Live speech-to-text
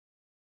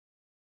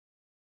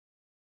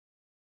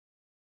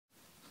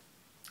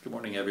Good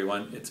morning,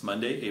 everyone. It's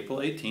Monday, April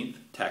 18th,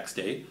 tax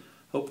day.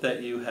 Hope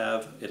that you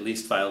have at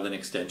least filed an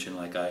extension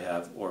like I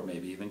have, or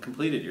maybe even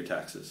completed your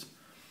taxes.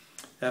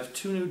 I have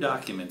two new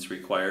documents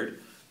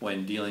required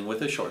when dealing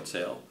with a short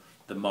sale,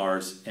 the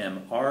MARS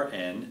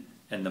MRN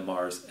and the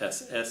MARS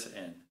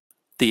SSN.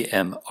 The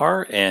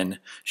MRN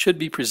should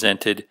be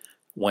presented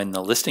when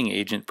the listing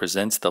agent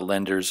presents the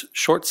lender's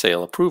short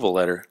sale approval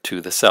letter to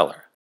the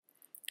seller.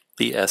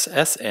 The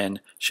SSN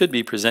should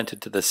be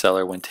presented to the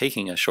seller when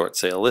taking a short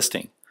sale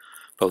listing.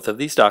 Both of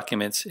these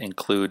documents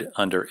include,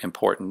 under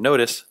important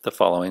notice, the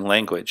following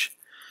language.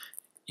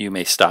 You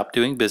may stop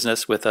doing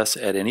business with us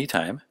at any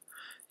time.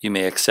 You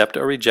may accept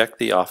or reject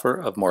the offer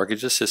of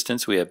mortgage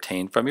assistance we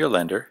obtained from your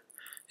lender.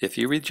 If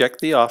you reject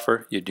the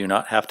offer, you do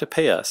not have to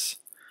pay us.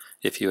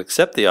 If you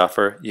accept the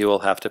offer, you will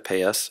have to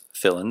pay us,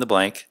 fill in the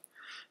blank.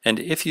 And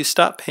if you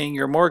stop paying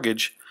your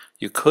mortgage,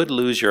 you could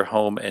lose your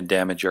home and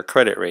damage your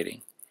credit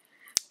rating.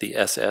 The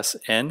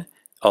SSN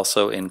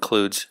also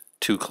includes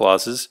two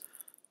clauses.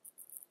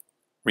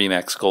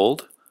 RE/MAX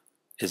Gold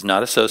is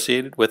not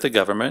associated with the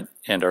government,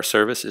 and our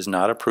service is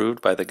not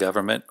approved by the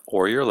government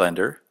or your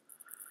lender.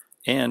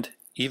 And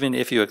even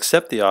if you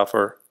accept the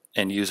offer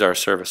and use our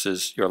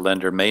services, your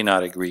lender may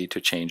not agree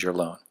to change your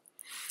loan.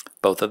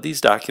 Both of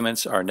these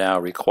documents are now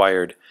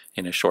required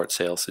in a short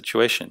sale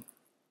situation.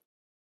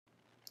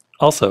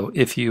 Also,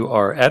 if you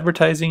are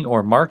advertising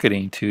or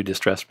marketing to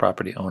distressed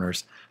property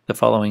owners, the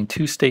following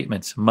two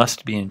statements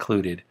must be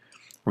included.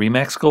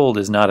 RE/MAX Gold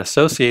is not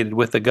associated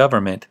with the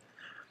government,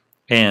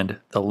 and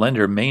the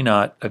lender may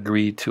not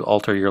agree to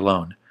alter your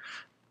loan.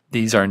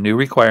 These are new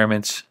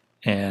requirements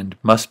and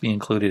must be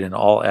included in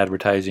all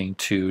advertising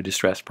to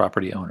distressed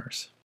property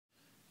owners.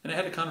 And I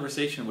had a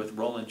conversation with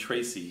Roland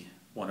Tracy,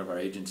 one of our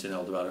agents in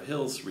El Dorado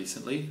Hills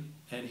recently,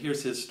 and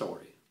here's his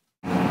story.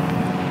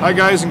 Hi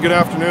guys, and good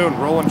afternoon.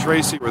 Roland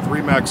Tracy with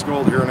RE/MAX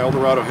Gold here in El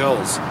Dorado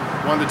Hills.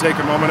 Wanted to take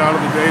a moment out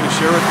of the day to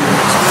share with you an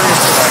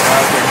experience that I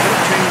had that could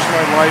have changed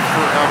my life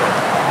forever.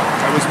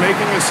 I was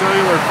making a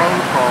cellular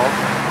phone call,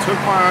 took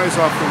my eyes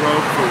off the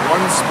road for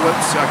one split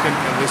second,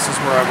 and this is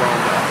where I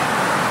wound up.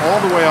 All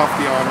the way off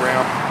the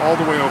on-ramp, all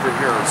the way over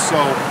here. So,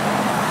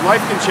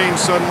 life can change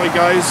suddenly,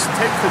 guys.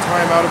 Take the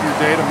time out of your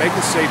day to make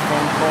a safe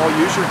phone call,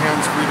 use your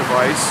hands-free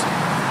device,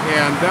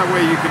 and that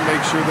way you can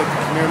make sure that the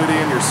community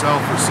and yourself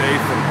are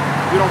safe and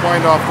you don't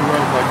wind off the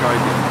road like I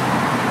did.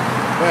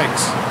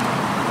 Thanks.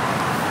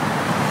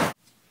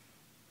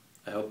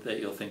 I hope that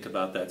you'll think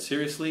about that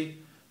seriously.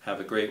 Have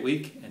a great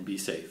week and be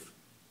safe.